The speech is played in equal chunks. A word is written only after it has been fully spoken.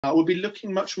We'll be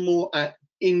looking much more at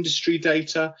industry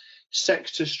data,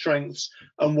 sector strengths,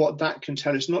 and what that can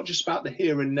tell us, not just about the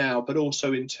here and now, but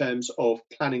also in terms of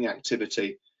planning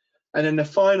activity. And then the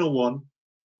final one,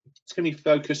 it's going to be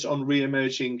focused on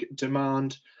re-emerging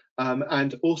demand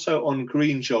and also on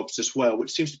green jobs as well,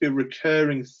 which seems to be a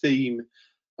recurring theme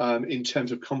in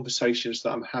terms of conversations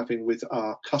that I'm having with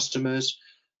our customers,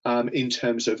 in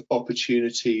terms of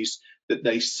opportunities that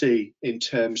they see in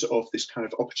terms of this kind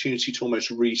of opportunity to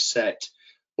almost reset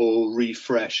or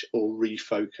refresh or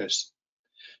refocus.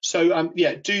 So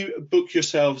yeah, do book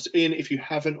yourselves in if you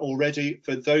haven't already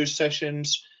for those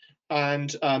sessions.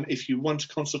 And if you want a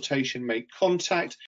consultation, make contact.